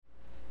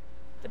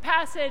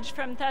passage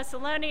from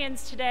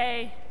Thessalonians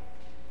today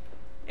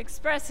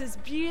expresses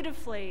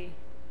beautifully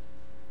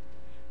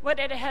what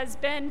it has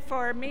been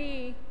for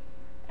me,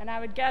 and I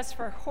would guess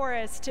for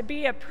Horace, to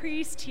be a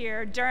priest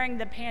here during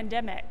the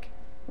pandemic,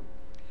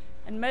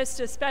 and most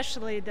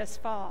especially this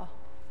fall,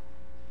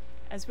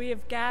 as we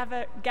have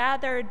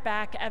gathered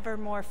back ever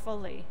more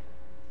fully.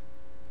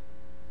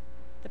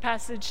 The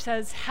passage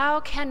says, "How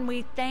can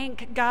we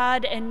thank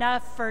God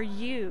enough for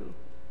you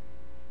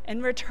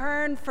in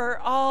return for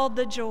all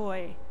the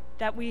joy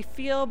that we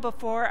feel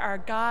before our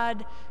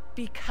God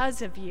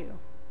because of you?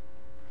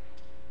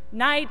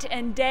 Night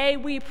and day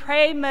we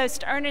pray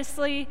most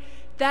earnestly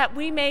that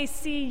we may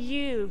see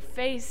you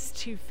face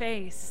to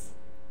face.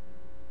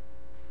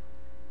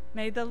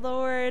 May the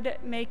Lord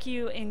make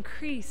you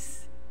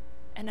increase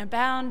and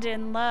abound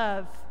in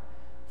love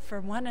for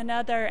one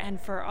another and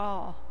for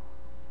all,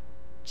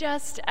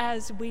 just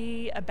as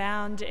we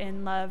abound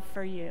in love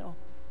for you."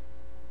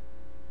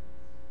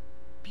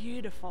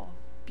 Beautiful,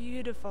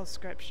 beautiful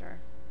scripture,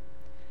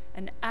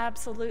 and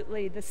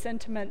absolutely the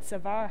sentiments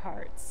of our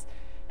hearts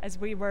as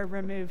we were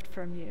removed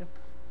from you.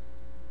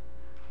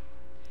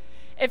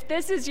 If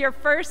this is your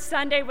first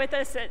Sunday with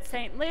us at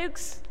St.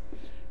 Luke's,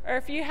 or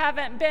if you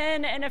haven't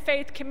been in a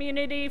faith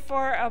community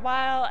for a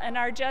while and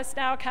are just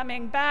now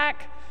coming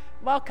back,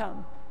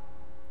 welcome.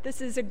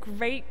 This is a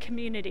great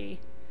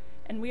community,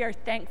 and we are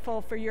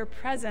thankful for your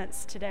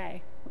presence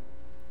today.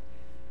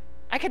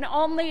 I can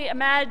only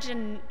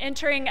imagine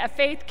entering a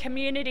faith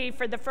community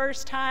for the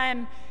first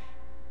time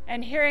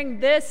and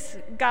hearing this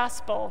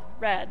gospel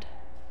read.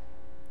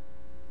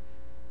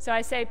 So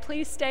I say,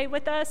 please stay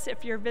with us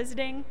if you're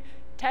visiting.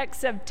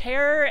 Texts of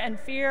terror and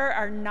fear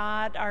are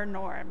not our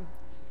norm.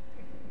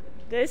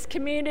 This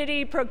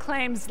community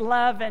proclaims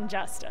love and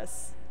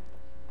justice.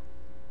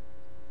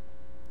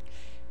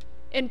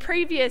 In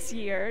previous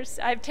years,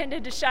 I've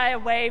tended to shy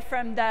away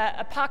from the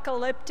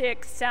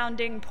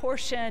apocalyptic-sounding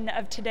portion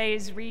of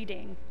today's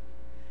reading.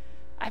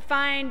 I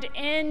find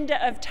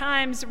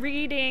end-of-times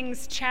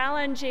readings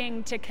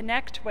challenging to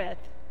connect with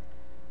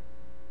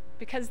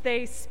because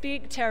they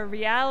speak to a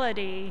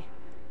reality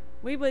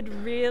we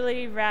would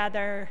really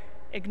rather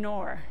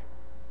ignore.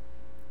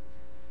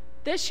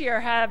 This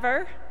year,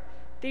 however,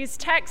 these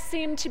texts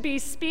seem to be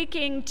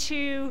speaking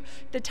to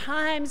the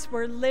times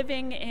we're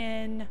living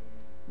in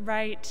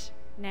right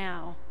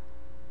now.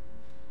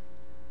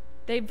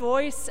 They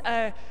voice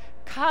a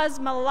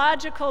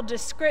cosmological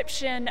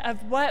description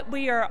of what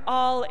we are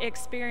all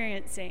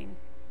experiencing,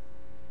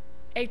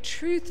 a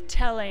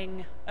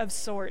truth-telling of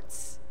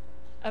sorts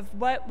of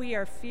what we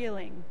are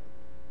feeling.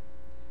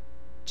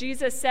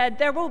 Jesus said,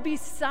 "There will be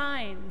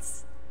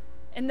signs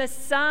in the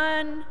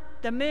sun,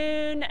 the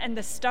moon, and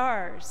the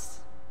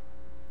stars,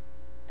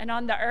 and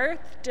on the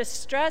earth,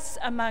 distress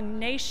among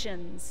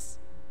nations,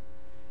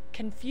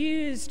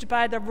 confused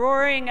by the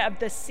roaring of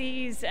the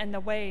seas and the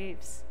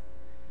waves.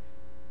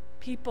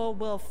 People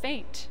will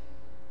faint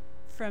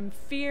from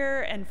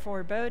fear and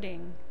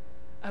foreboding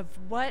of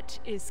what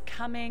is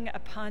coming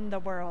upon the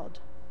world.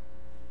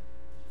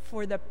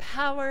 For the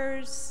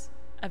powers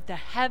of the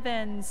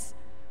heavens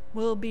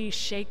will be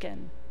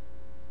shaken."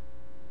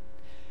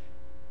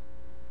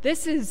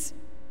 This is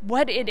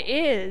what it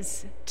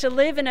is to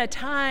live in a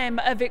time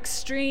of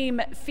extreme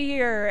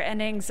fear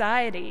and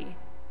anxiety.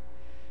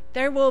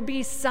 There will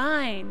be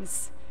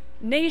signs,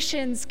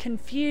 nations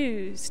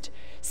confused,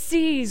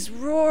 seas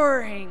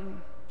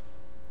roaring.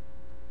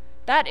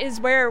 That is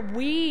where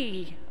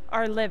we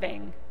are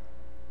living.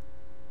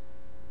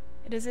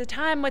 It is a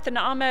time with an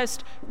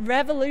almost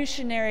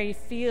revolutionary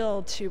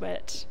feel to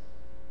it.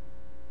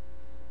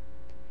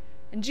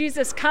 And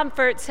Jesus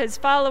comforts his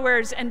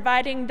followers,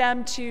 inviting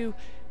them to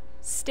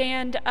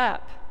stand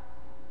up.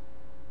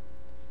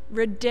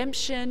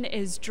 Redemption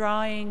is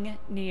drawing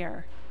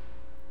near.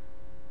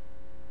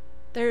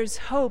 There's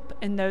hope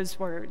in those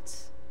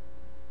words.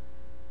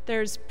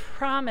 There's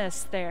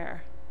promise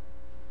there.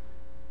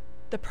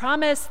 The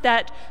promise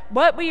that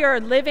what we are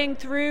living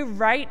through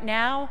right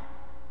now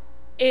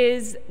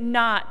is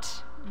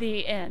not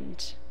the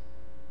end.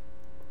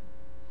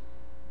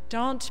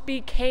 Don't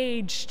be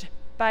caged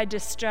by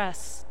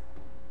distress.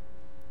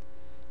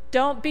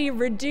 Don't be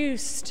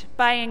reduced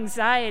by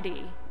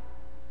anxiety.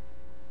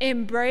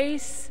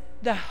 Embrace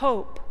the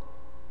hope,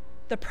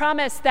 the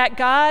promise that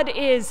God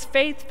is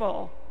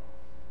faithful.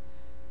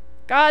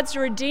 God's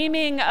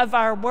redeeming of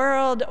our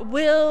world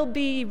will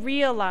be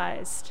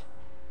realized.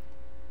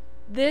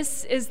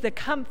 This is the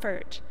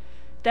comfort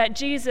that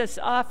Jesus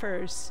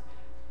offers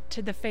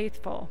to the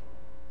faithful.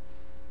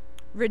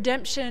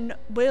 Redemption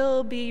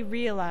will be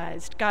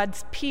realized.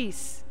 God's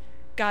peace,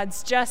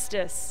 God's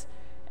justice,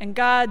 and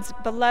God's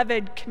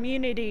beloved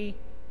community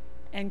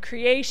and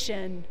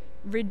creation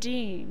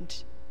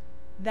redeemed.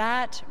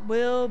 That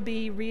will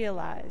be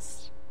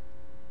realized.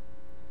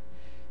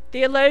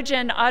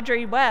 Theologian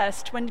Audrey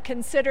West, when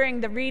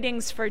considering the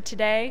readings for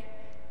today,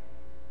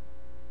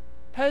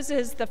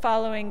 poses the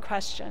following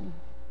question: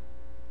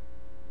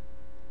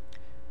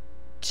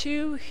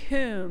 to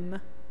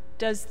whom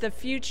does the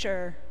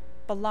future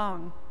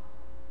belong?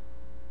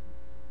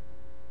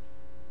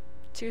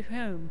 To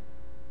whom?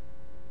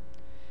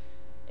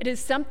 It is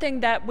something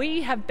that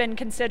we have been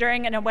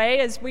considering in a way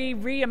as we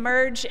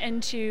reemerge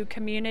into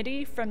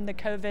community from the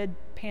COVID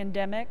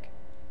pandemic.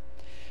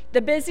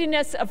 The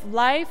busyness of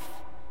life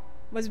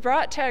was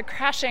brought to a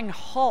crashing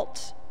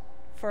halt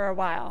for a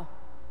while,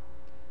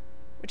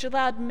 which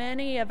allowed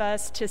many of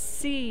us to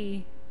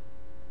see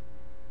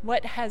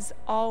what has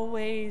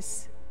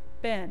always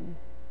been.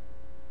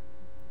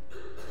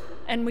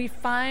 And we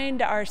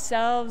find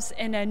ourselves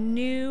in a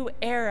new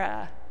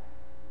era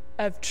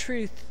of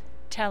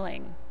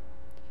truth-telling,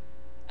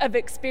 of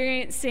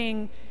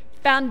experiencing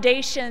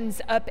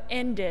foundations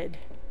upended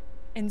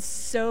in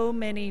so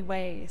many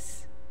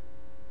ways.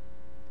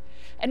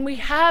 And we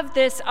have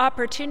this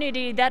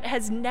opportunity that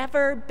has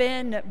never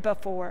been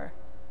before,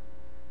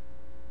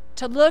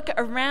 to look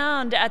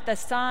around at the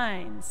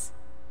signs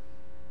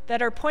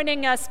that are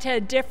pointing us to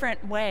a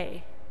different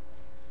way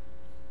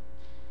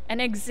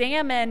and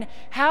examine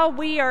how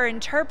we are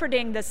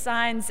interpreting the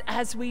signs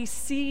as we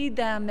see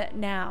them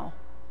now.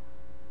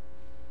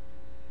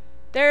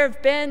 There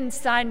have been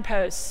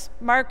signposts,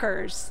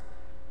 markers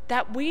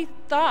that we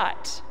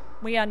thought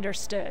we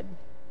understood.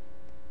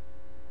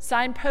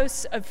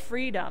 Signposts of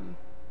freedom,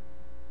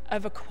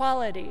 of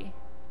equality,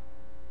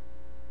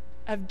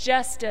 of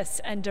justice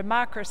and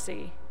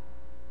democracy.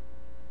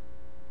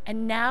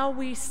 And now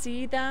we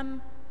see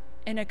them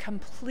in a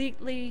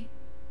completely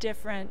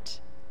different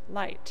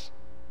light.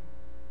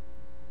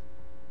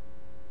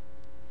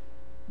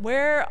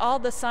 Where all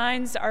the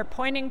signs are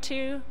pointing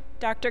to,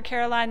 Dr.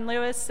 Caroline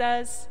Lewis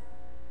says,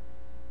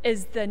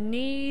 is the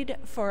need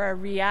for a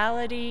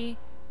reality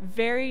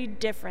very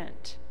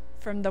different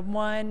from the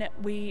one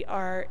we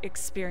are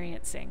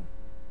experiencing.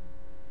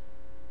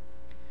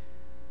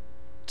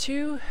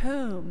 To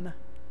whom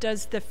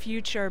does the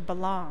future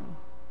belong?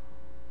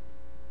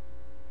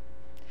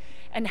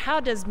 And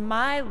how does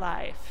my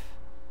life,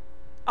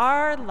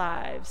 our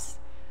lives,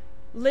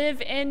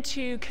 live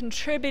into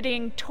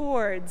contributing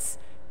towards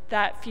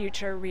that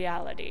future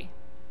reality?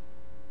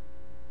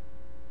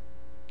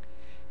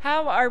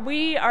 How are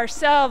we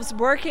ourselves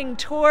working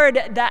toward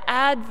the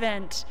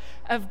advent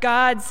of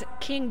God's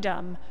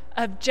kingdom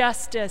of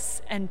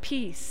justice and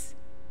peace?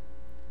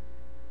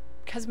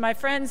 Because, my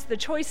friends, the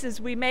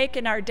choices we make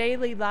in our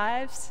daily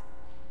lives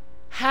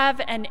have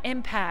an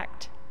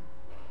impact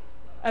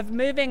of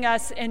moving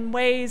us in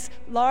ways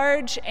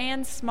large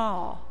and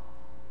small,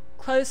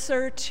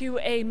 closer to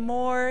a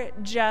more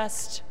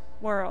just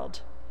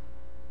world.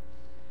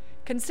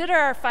 Consider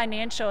our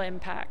financial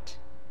impact.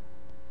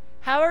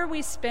 How are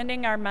we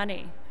spending our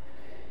money?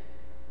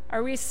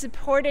 Are we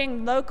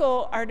supporting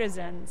local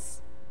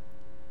artisans,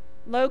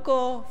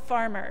 local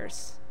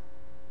farmers?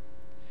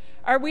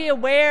 Are we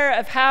aware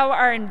of how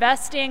our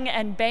investing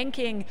and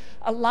banking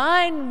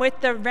align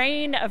with the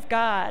reign of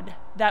God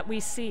that we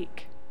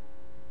seek?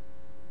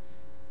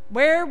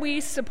 Where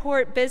we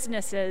support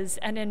businesses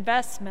and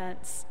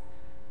investments,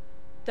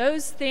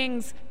 those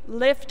things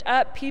lift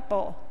up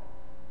people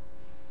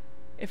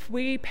if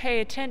we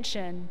pay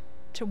attention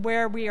to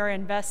where we are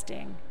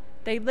investing.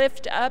 They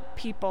lift up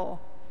people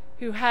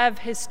who have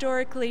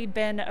historically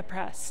been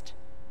oppressed.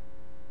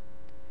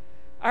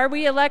 Are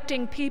we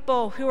electing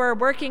people who are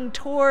working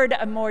toward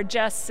a more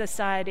just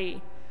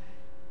society,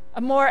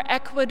 a more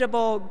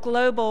equitable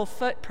global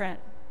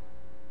footprint?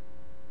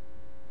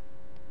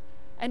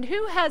 And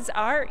who has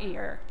our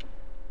ear?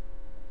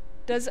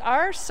 Does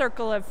our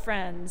circle of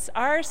friends,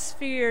 our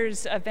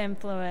spheres of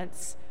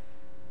influence,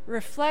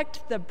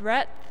 reflect the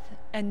breadth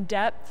and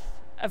depth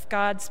of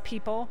God's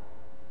people?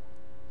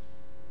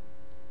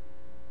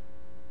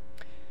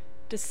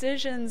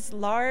 Decisions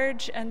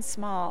large and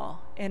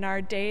small in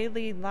our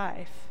daily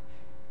life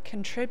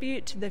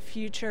contribute to the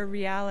future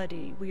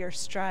reality we are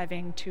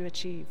striving to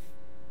achieve.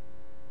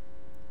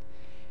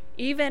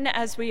 Even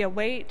as we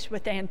await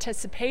with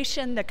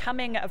anticipation the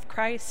coming of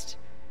Christ,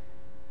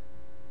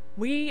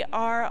 we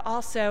are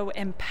also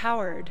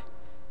empowered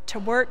to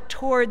work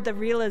toward the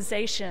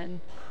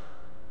realization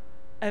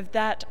of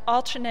that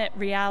alternate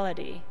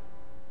reality,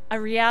 a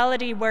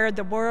reality where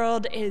the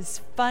world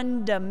is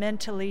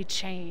fundamentally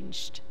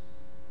changed.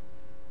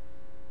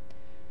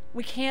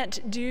 We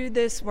can't do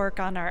this work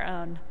on our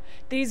own.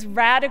 These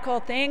radical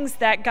things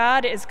that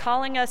God is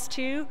calling us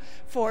to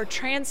for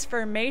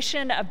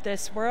transformation of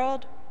this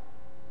world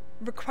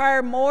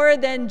require more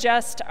than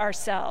just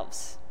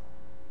ourselves.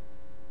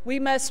 We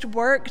must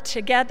work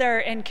together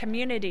in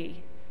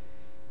community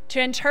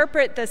to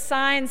interpret the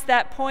signs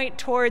that point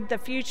toward the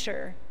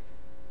future,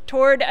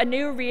 toward a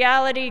new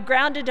reality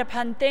grounded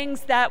upon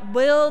things that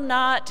will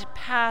not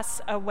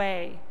pass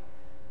away.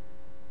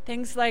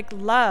 Things like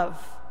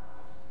love,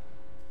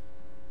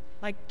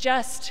 like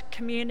just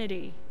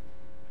community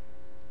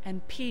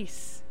and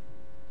peace.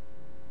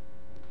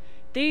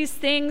 These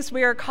things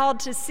we are called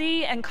to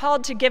see and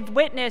called to give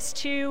witness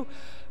to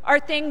are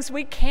things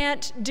we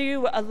can't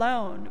do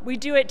alone. We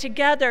do it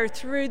together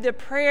through the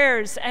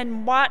prayers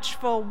and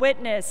watchful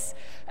witness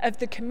of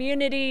the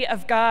community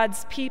of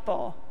God's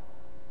people.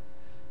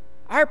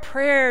 Our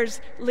prayers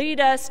lead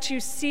us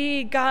to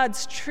see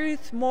God's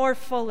truth more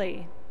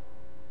fully.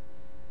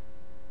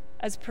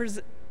 As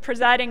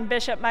presiding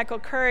Bishop Michael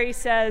Curry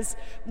says,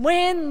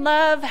 when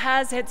love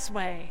has its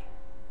way,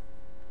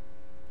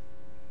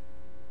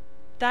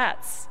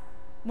 that's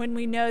when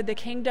we know the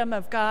kingdom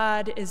of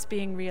God is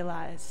being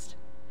realized,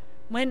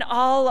 when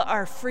all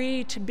are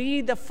free to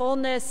be the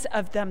fullness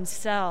of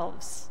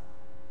themselves.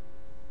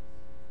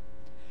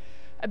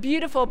 A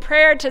beautiful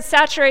prayer to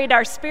saturate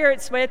our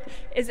spirits with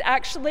is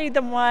actually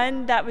the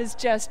one that was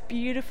just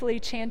beautifully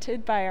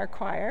chanted by our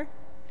choir,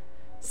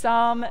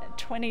 Psalm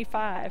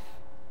 25.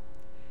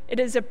 It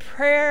is a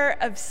prayer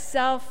of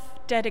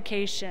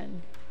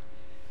self-dedication.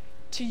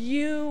 To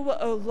you,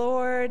 O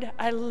Lord,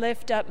 I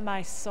lift up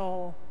my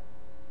soul.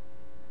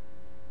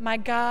 My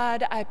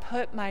God, I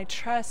put my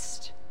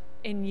trust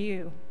in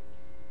you.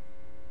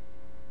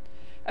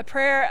 A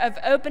prayer of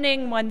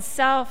opening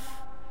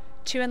oneself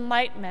to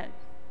enlightenment,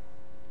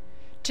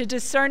 to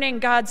discerning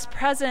God's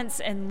presence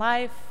in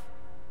life,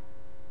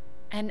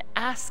 and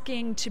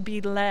asking to be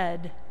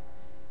led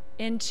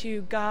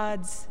into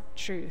God's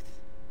truth.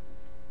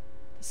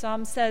 The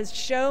psalm says,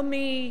 show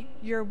me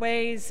your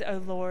ways,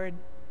 O Lord,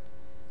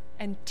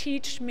 and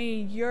teach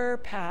me your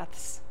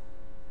paths.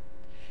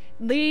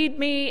 Lead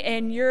me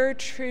in your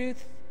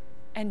truth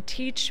and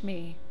teach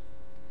me.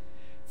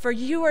 For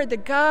you are the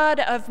God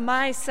of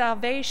my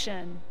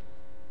salvation.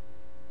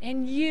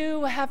 In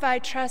you have I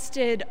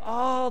trusted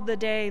all the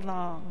day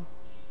long.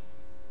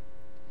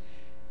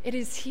 It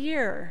is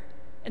here,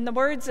 in the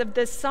words of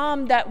this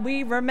psalm, that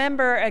we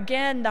remember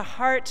again the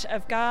heart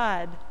of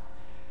God.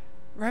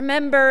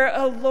 Remember,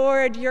 O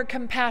Lord, your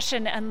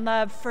compassion and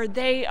love, for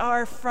they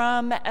are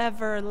from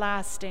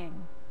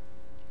everlasting.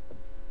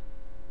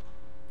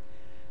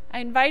 I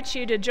invite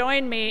you to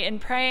join me in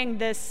praying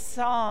this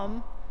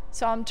psalm,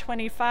 Psalm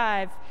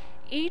 25,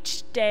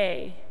 each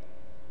day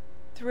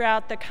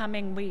throughout the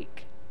coming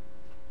week.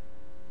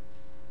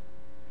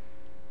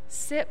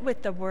 Sit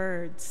with the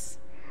words.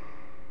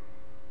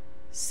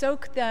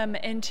 Soak them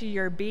into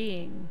your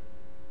being.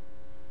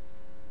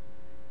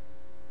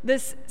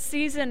 This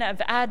season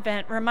of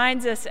Advent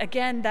reminds us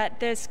again that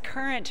this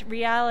current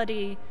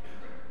reality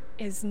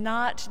is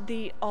not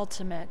the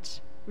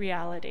ultimate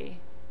reality.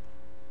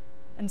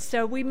 And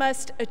so we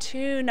must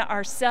attune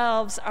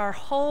ourselves, our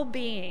whole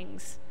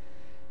beings,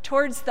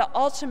 towards the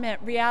ultimate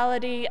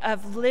reality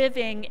of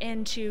living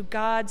into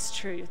God's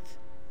truth,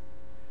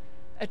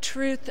 a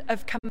truth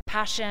of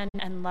compassion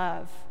and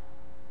love.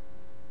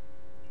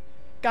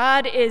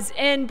 God is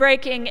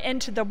breaking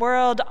into the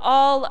world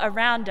all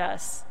around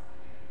us.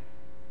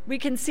 We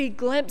can see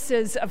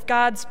glimpses of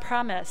God's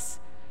promise,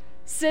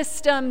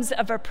 systems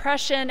of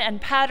oppression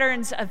and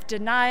patterns of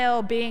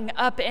denial being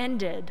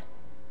upended,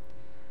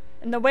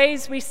 and the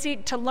ways we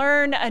seek to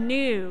learn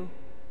anew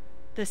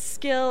the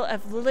skill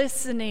of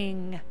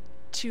listening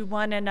to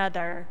one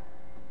another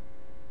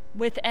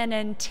with an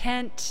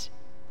intent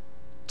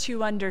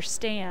to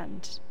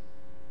understand.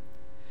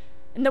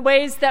 In the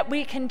ways that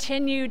we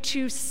continue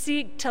to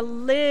seek to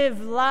live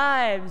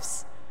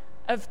lives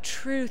of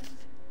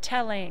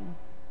truth-telling,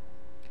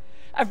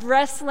 of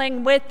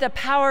wrestling with the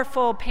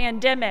powerful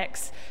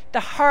pandemics, the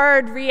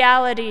hard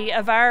reality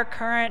of our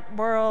current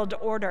world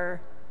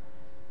order,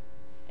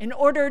 in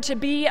order to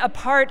be a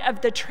part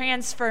of the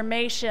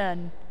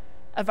transformation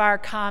of our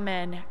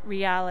common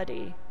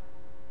reality.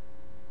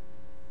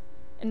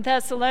 In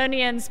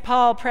Thessalonians,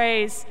 Paul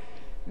prays,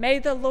 may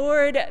the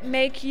Lord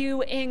make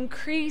you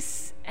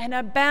increase and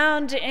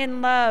abound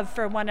in love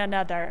for one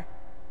another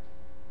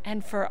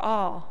and for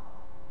all.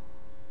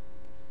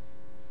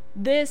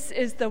 This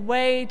is the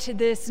way to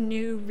this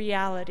new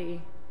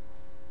reality.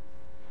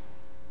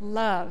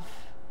 Love.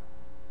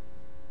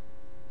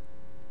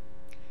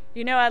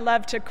 You know, I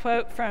love to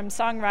quote from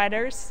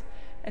songwriters,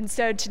 and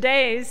so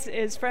today's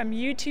is from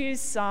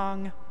U2's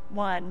song,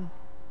 One.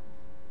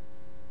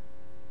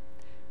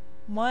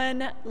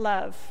 One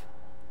love,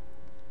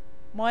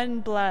 one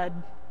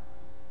blood,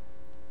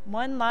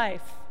 one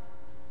life.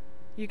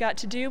 You got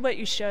to do what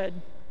you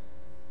should.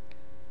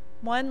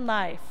 One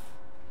life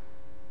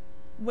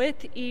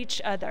with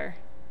each other,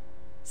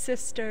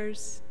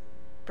 sisters,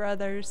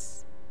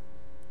 brothers.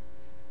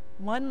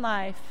 One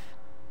life,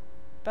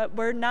 but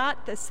we're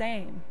not the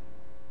same.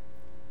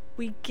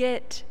 We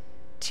get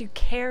to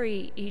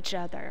carry each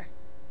other.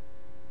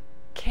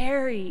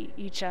 Carry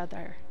each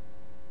other.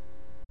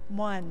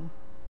 One.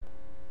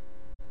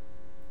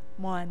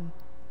 One.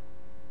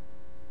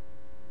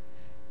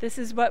 This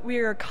is what we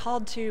are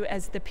called to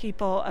as the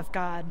people of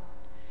God.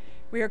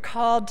 We are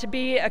called to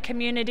be a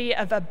community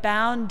of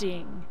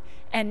abounding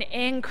and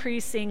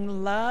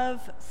increasing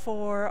love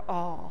for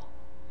all,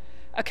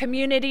 a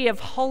community of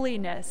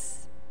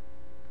holiness,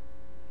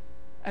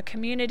 a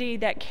community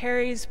that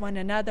carries one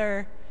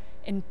another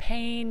in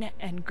pain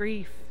and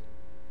grief,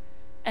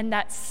 and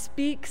that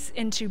speaks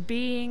into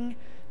being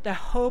the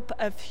hope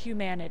of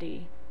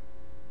humanity.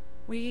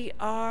 We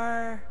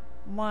are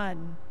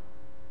one.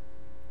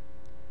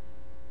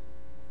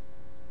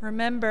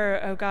 Remember,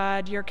 O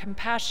God, your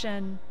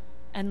compassion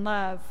and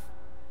love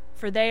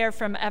for they are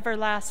from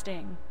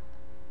everlasting,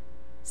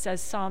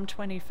 says Psalm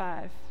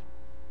 25.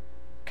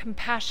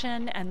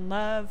 Compassion and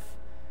love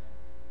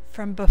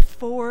from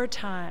before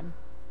time.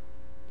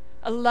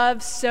 A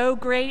love so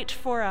great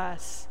for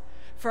us,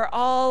 for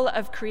all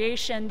of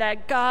creation,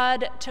 that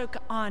God took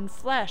on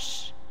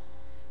flesh,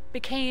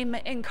 became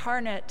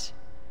incarnate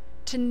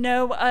to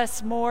know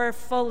us more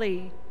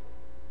fully,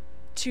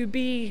 to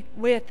be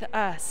with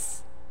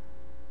us.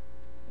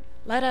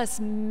 Let us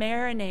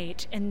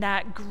marinate in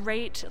that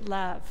great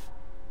love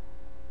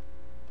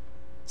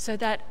so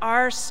that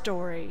our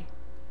story,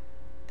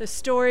 the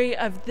story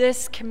of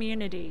this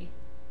community,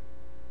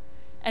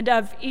 and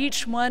of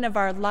each one of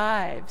our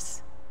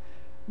lives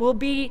will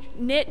be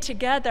knit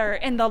together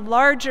in the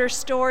larger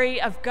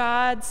story of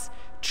God's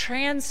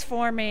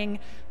transforming,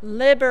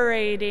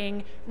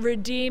 liberating,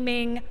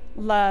 redeeming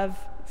love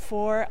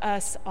for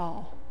us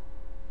all.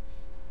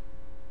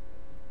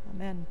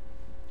 Amen.